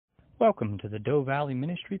Welcome to the Doe Valley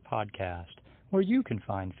Ministry Podcast, where you can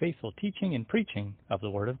find faithful teaching and preaching of the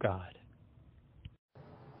Word of God.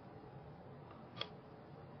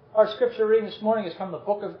 Our scripture reading this morning is from the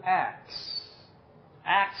book of Acts.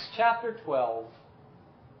 Acts chapter 12,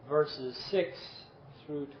 verses 6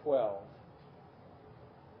 through 12.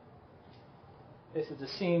 This is the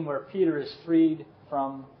scene where Peter is freed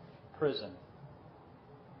from prison.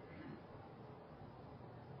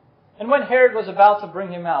 And when Herod was about to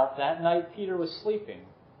bring him out, that night Peter was sleeping,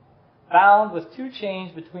 bound with two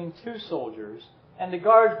chains between two soldiers, and the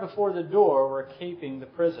guards before the door were keeping the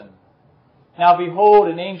prison. Now behold,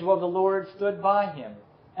 an angel of the Lord stood by him,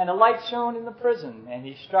 and a light shone in the prison, and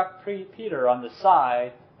he struck Peter on the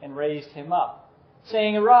side and raised him up,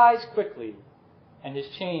 saying, "Arise quickly." And his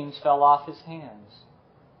chains fell off his hands.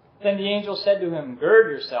 Then the angel said to him, "Gird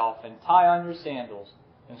yourself and tie on your sandals."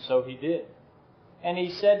 And so he did. And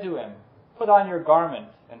he said to him, "Put on your garment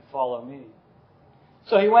and follow me."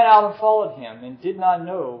 So he went out and followed him, and did not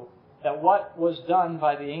know that what was done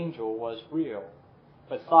by the angel was real,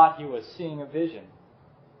 but thought he was seeing a vision.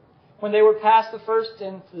 When they were past the first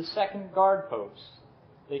and the second guard posts,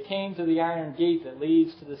 they came to the iron gate that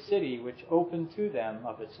leads to the city, which opened to them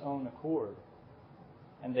of its own accord.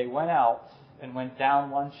 And they went out and went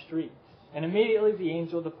down one street, and immediately the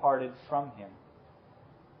angel departed from him.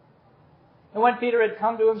 And when Peter had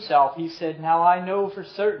come to himself, he said, "Now I know for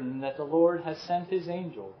certain that the Lord has sent his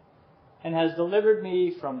angel, and has delivered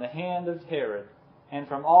me from the hand of Herod, and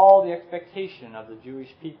from all the expectation of the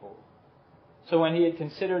Jewish people." So when he had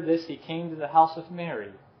considered this, he came to the house of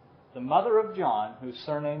Mary, the mother of John, whose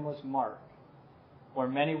surname was Mark, where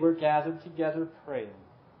many were gathered together praying.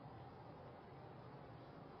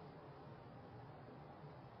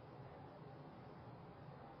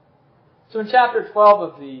 So in chapter 12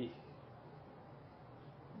 of the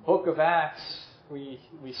book of Acts, we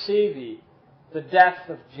see the death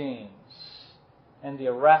of James and the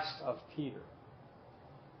arrest of Peter.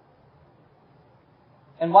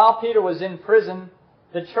 And while Peter was in prison,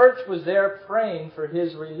 the church was there praying for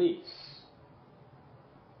his release.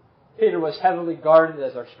 Peter was heavily guarded,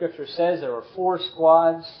 as our scripture says. There were 4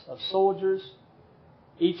 squads of soldiers.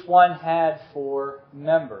 Each one had 4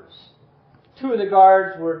 members. 2 of the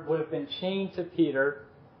guards would have been chained to Peter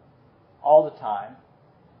all the time,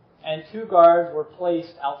 and 2 guards were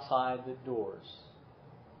placed outside the doors.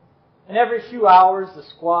 And every few hours, the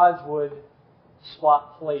squads would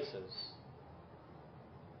swap places.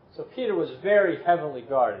 So Peter was very heavily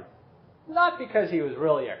guarded. Not because he was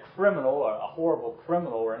really a criminal or a horrible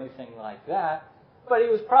criminal or anything like that, but he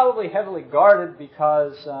was probably heavily guarded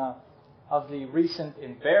because of the recent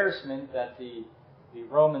embarrassment that the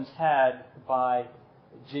Romans had by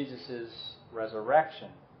Jesus'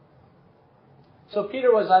 resurrection. So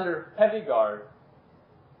Peter was under heavy guard.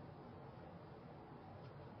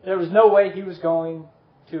 There was no way he was going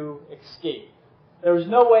to escape. There was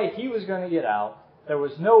no way he was going to get out. There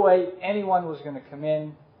was no way anyone was going to come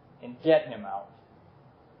in and get him out.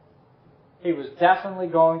 He was definitely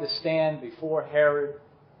going to stand before Herod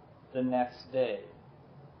the next day.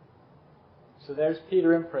 So there's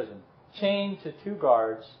Peter in prison, chained to 2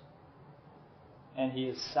 guards, and he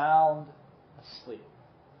is sound asleep.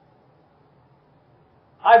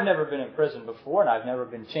 I've never been in prison before, and I've never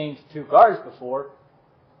been chained to 2 guards before,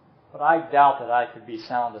 but I doubt that I could be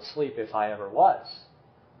sound asleep if I ever was.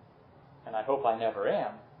 And I hope I never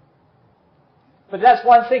am. But that's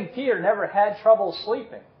one thing, Peter never had trouble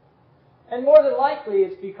sleeping. And more than likely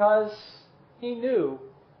it's because he knew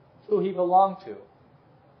who he belonged to.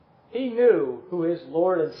 He knew who his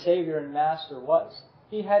Lord and Savior and Master was.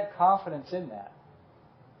 He had confidence in that.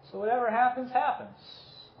 So whatever happens, happens.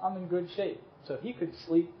 I'm in good shape. So he could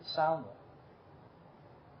sleep soundly.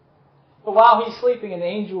 But while he's sleeping, an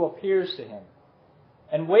angel appears to him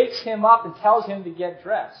and wakes him up and tells him to get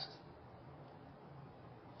dressed.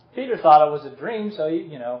 Peter thought it was a dream, so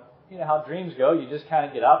you know how dreams go. You just kind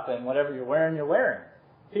of get up and whatever you're wearing, you're wearing.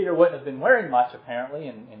 Peter wouldn't have been wearing much, apparently,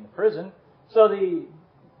 in the prison. So the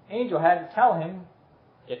angel had to tell him,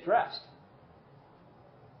 get dressed.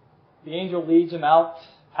 The angel leads him out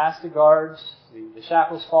past the guards. The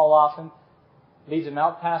shackles fall off him. Leads him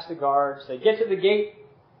out past the guards. They get to the gate.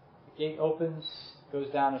 The gate opens, goes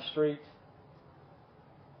down a street,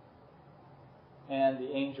 and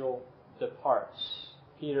the angel departs.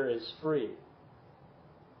 Peter is free.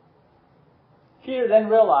 Peter then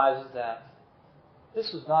realizes that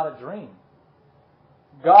this was not a dream.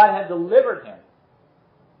 God had delivered him.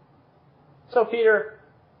 So Peter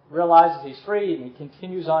realizes he's free, and he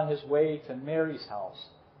continues on his way to Mary's house,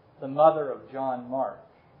 the mother of John Mark.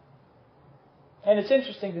 And it's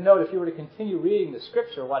interesting to note, if you were to continue reading the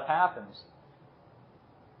scripture, what happens.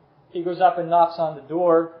 He goes up and knocks on the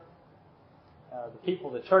door.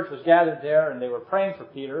 The church was gathered there, and they were praying for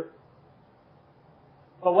Peter.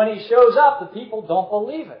 But when he shows up, the people don't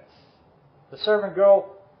believe it. The servant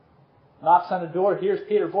girl knocks on the door, hears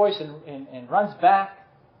Peter's voice, and runs back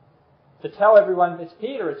to tell everyone, it's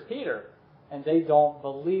Peter, it's Peter. And they don't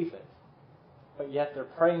believe it. But yet they're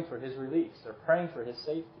praying for his release. They're praying for his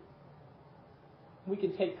safety. We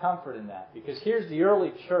can take comfort in that, because here's the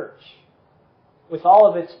early church with all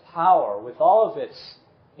of its power, with all of its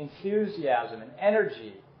enthusiasm and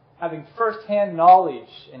energy, having first-hand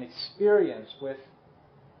knowledge and experience with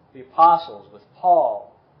the apostles, with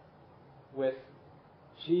Paul, with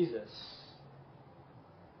Jesus.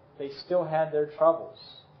 They still had their troubles.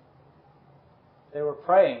 They were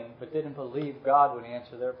praying, but didn't believe God would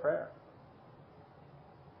answer their prayer.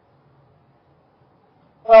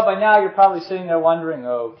 Well, by now you're probably sitting there wondering,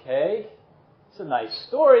 okay, it's a nice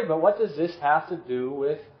story, but what does this have to do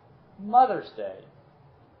with Mother's Day?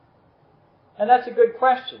 And that's a good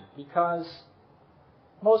question, because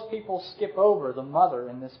most people skip over the mother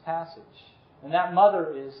in this passage. And that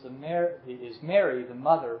mother is Mary, the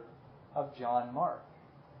mother of John Mark.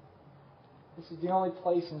 This is the only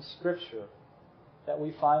place in Scripture that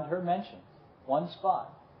we find her mentioned. One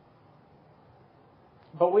spot.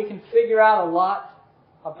 But we can figure out a lot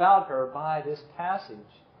about her by this passage,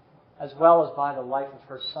 as well as by the life of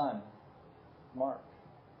her son, Mark.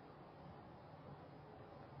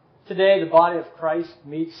 Today, the body of Christ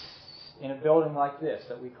meets in a building like this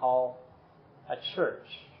that we call a church.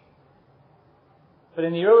 But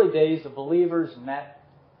in the early days, the believers met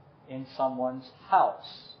in someone's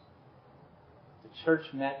house. The church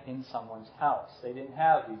met in someone's house. They didn't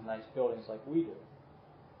have these nice buildings like we do.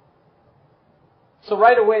 So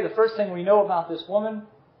right away, the first thing we know about this woman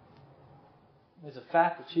is the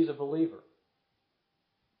fact that she's a believer.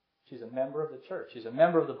 She's a member of the church. She's a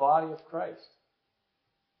member of the body of Christ.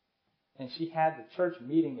 And she had the church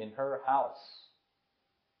meeting in her house.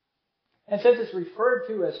 And since it's referred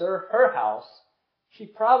to as her house, she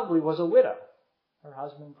probably was a widow. Her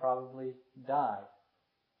husband probably died.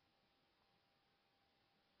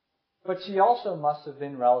 But she also must have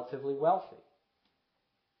been relatively wealthy,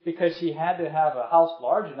 because she had to have a house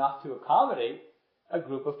large enough to accommodate a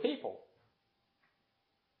group of people.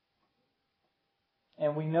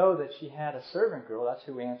 And we know that she had a servant girl. That's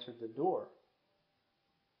who answered the door.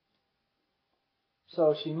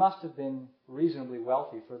 So she must have been reasonably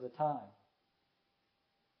wealthy for the time.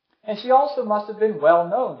 And she also must have been well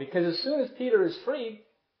known, because as soon as Peter is freed,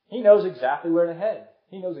 he knows exactly where to head.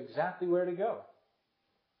 He knows exactly where to go.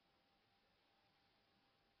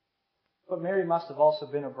 But Mary must have also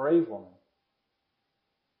been a brave woman,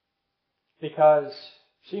 because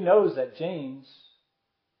she knows that James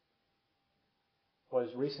was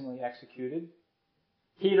recently executed.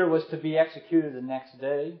 Peter was to be executed the next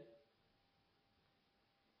day,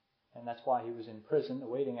 and that's why he was in prison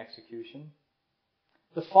awaiting execution.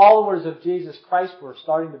 The followers of Jesus Christ were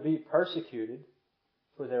starting to be persecuted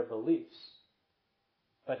for their beliefs.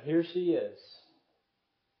 But here she is,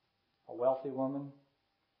 a wealthy woman,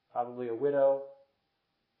 probably a widow,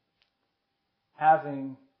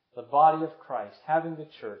 having the body of Christ, having the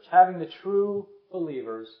church, having the true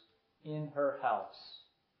believers in her house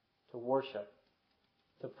to worship,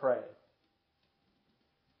 to pray.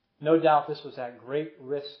 No doubt this was at great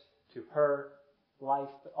risk to her life,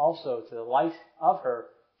 but also to the life of her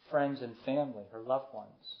friends and family, her loved ones.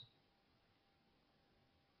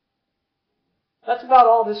 That's about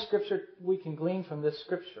all this scripture we can glean from this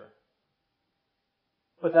scripture.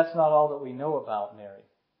 But that's not all that we know about Mary.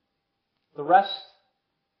 The rest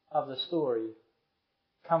of the story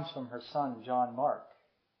comes from her son, John Mark.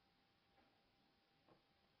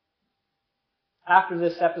 After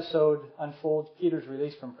this episode unfolds, Peter's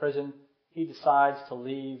released from prison, he decides to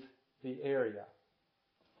leave the area.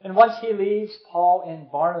 And once he leaves, Paul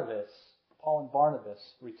and Barnabas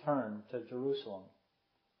return to Jerusalem.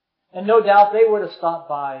 And no doubt they were to stop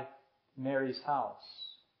by Mary's house.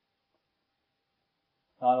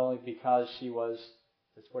 Not only because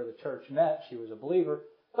that's where the church met, she was a believer,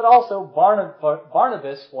 but also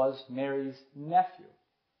Barnabas was Mary's nephew.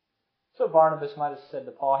 So Barnabas might have said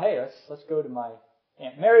to Paul, hey, let's go to my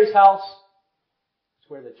Aunt Mary's house. It's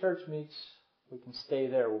where the church meets. We can stay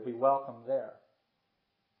there. We'll be welcome there.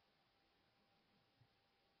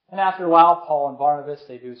 And after a while, Paul and Barnabas,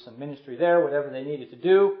 they do some ministry there, whatever they needed to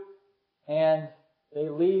do, and they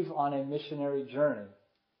leave on a missionary journey.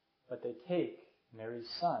 But they take Mary's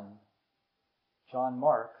son, John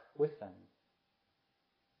Mark, with them.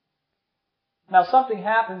 Now something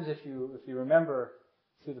happens, if you remember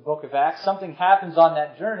through the book of Acts, something happens on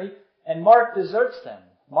that journey, and Mark deserts them.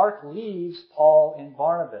 Mark leaves Paul and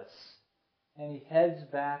Barnabas, and he heads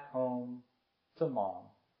back home to Mom.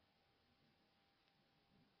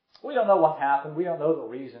 We don't know what happened. We don't know the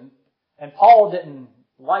reason. And Paul didn't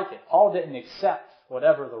like it. Paul didn't accept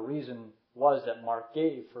whatever the reason was that Mark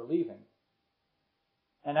gave for leaving.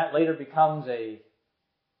 And that later becomes a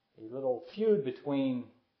little feud between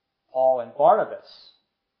Paul and Barnabas.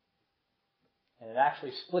 And it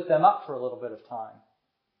actually split them up for a little bit of time.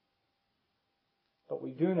 But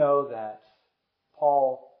we do know that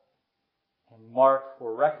Paul and Mark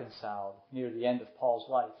were reconciled near the end of Paul's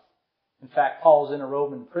life. In fact, Paul's in a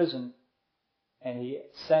Roman prison, and he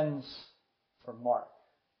sends for Mark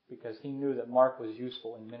because he knew that Mark was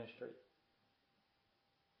useful in ministry.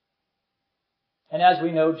 And as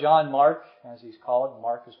we know, John Mark, as he's called,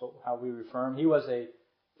 Mark is how we refer him, he was a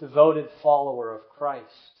devoted follower of Christ,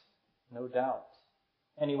 no doubt.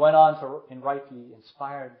 And he went on to write the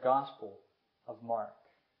inspired gospel of Mark.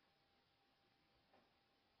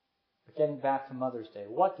 But getting back to Mother's Day,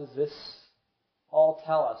 what does this all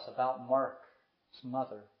tell us about Mark's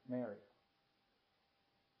mother, Mary?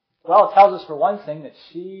 Well, it tells us, for one thing, that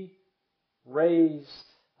she raised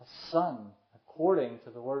a son according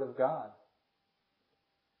to the Word of God.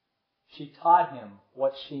 She taught him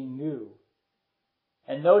what she knew.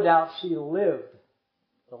 And no doubt she lived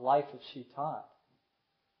the life that she taught.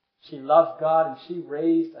 She loved God, and she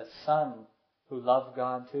raised a son who loved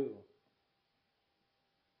God too.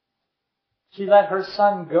 She let her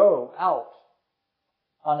son go out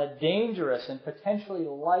on a dangerous and potentially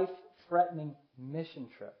life-threatening mission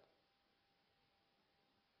trip.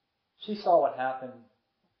 She saw what happened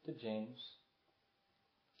to James.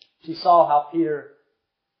 She saw how Peter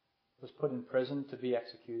was put in prison to be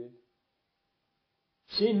executed.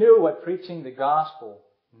 She knew what preaching the gospel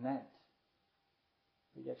meant.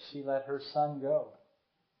 But yet she let her son go.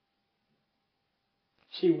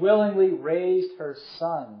 She willingly raised her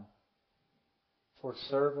son for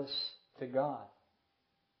service to God.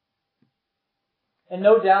 And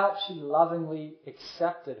no doubt she lovingly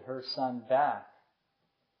accepted her son back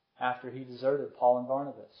after he deserted Paul and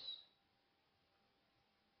Barnabas.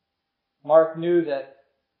 Mark knew that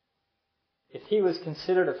if he was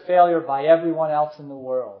considered a failure by everyone else in the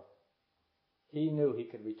world, he knew he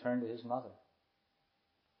could return to his mother.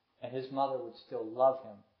 And his mother would still love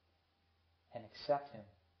him and accept him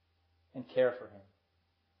and care for him.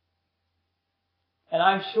 And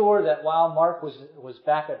I'm sure that while Mark was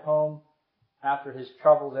back at home after his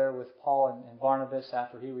trouble there with Paul and Barnabas,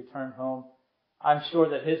 after he returned home, I'm sure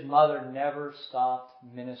that his mother never stopped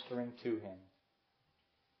ministering to him.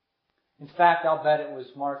 In fact, I'll bet it was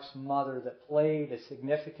Mark's mother that played a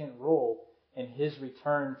significant role in his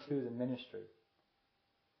return to the ministry.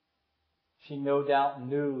 She no doubt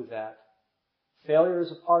knew that failure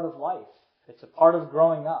is a part of life. It's a part of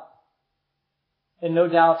growing up. And no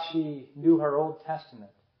doubt she knew her Old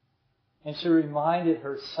Testament. And she reminded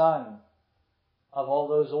her son of all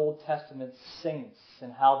those Old Testament saints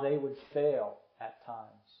and how they would fail at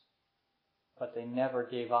times. But they never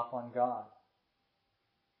gave up on God.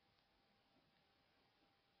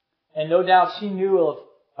 And no doubt she knew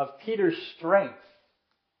of Peter's strength.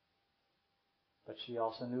 But she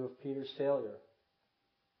also knew of Peter's failure.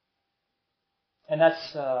 And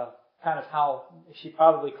that's kind of how she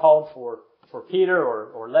probably called for Peter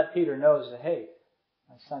or let Peter know that, hey,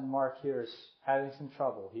 my son Mark here is having some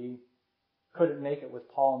trouble. He couldn't make it with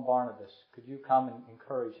Paul and Barnabas. Could you come and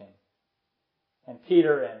encourage him? And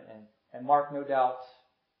Peter and Mark no doubt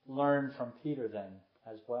learned from Peter then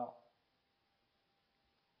as well.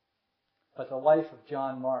 But the life of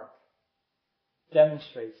John Mark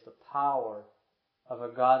demonstrates the power of a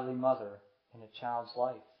godly mother in a child's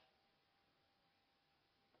life.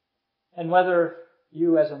 And whether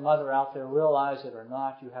you as a mother out there realize it or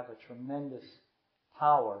not, you have a tremendous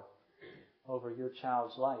power over your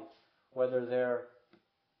child's life. Whether they're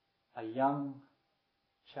a young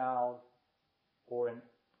child or an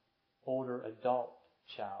older adult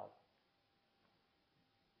child.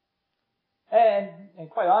 And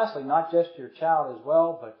quite honestly, not just your child as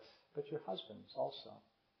well, but your husband's also.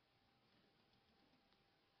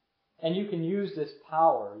 And you can use this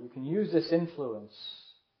power, you can use this influence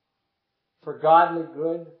for godly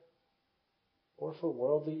good or for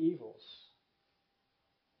worldly evils.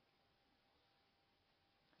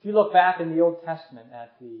 If you look back in the Old Testament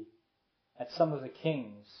at some of the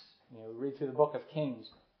kings, read through the book of Kings,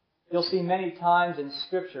 you'll see many times in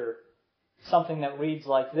Scripture something that reads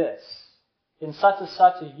like this. In such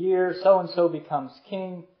a year, so-and-so becomes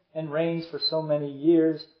king and reigns for so many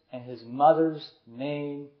years, and his mother's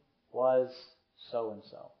name was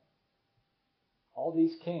so-and-so. All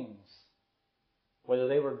these kings, whether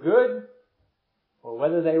they were good or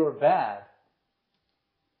whether they were bad,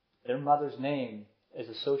 their mother's name is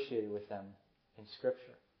associated with them in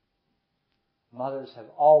Scripture. Mothers have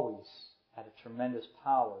always had a tremendous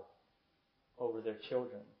power over their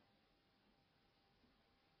children.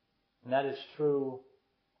 And that is true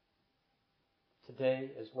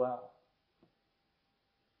today as well.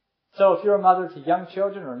 So if you're a mother to young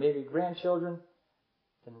children or maybe grandchildren,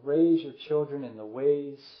 then raise your children in the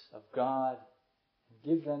ways of God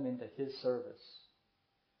and give them into His service.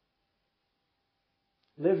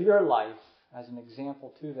 Live your life as an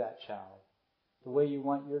example to that child, the way you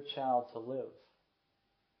want your child to live.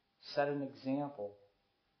 Set an example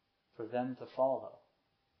for them to follow.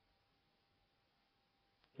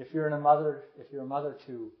 If you're a mother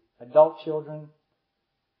to adult children,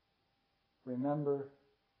 remember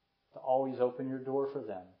to always open your door for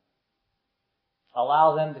them.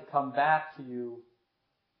 Allow them to come back to you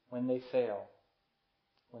when they fail,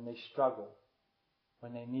 when they struggle,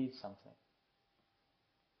 when they need something.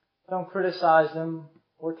 Don't criticize them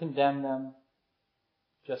or condemn them.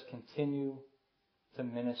 Just continue to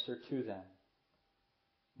minister to them.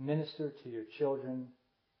 Minister to your children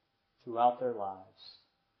throughout their lives.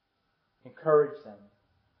 Encourage them.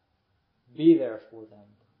 Be there for them.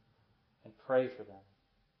 And pray for them.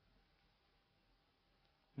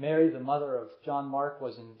 Mary, the mother of John Mark,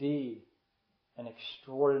 was indeed an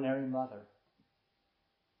extraordinary mother.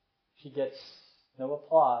 She gets no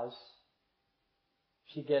applause.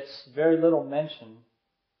 She gets very little mention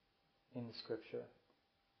in the Scripture.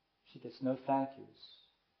 She gets no thank yous.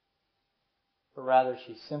 But rather,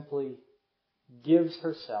 she simply gives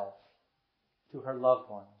herself to her loved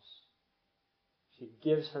ones. She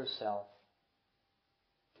gives herself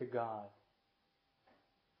to God.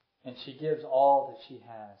 And she gives all that she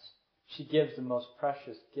has. She gives the most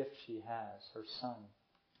precious gift she has, her Son.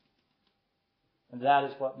 And that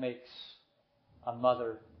is what makes a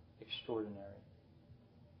mother extraordinary.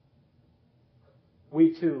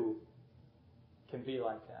 We too can be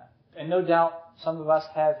like that. And no doubt some of us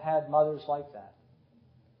have had mothers like that.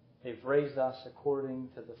 They've raised us according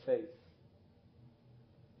to the faith.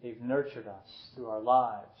 They've nurtured us through our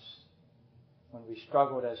lives. When we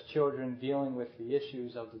struggled as children dealing with the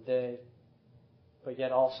issues of the day, but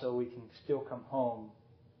yet also we can still come home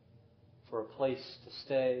for a place to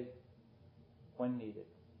stay when needed.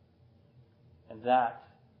 And that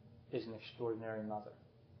is an extraordinary mother.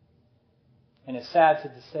 And it's sad to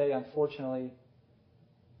say, unfortunately,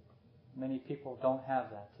 many people don't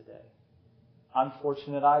have that today. I'm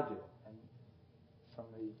fortunate I do. And from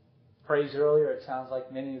the praise earlier, it sounds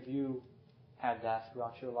like many of you had that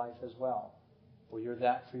throughout your life as well. Well, you're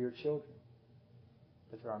that for your children.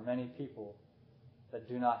 But there are many people that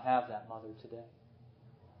do not have that mother today.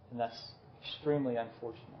 And that's extremely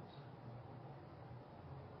unfortunate.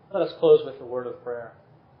 Let us close with a word of prayer.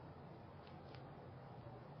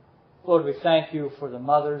 Lord, we thank you for the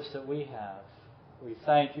mothers that we have. We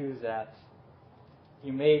thank you that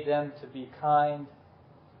you made them to be kind,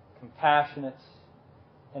 compassionate,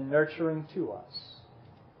 and nurturing to us.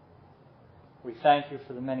 We thank you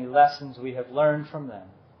for the many lessons we have learned from them.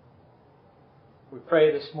 We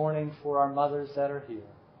pray this morning for our mothers that are here.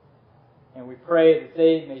 And we pray that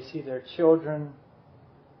they may see their children,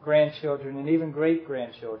 grandchildren, and even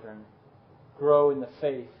great-grandchildren grow in the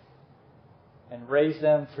faith and raise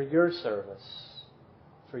them for your service,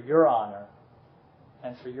 for your honor,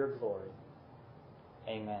 and for your glory.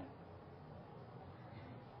 Amen.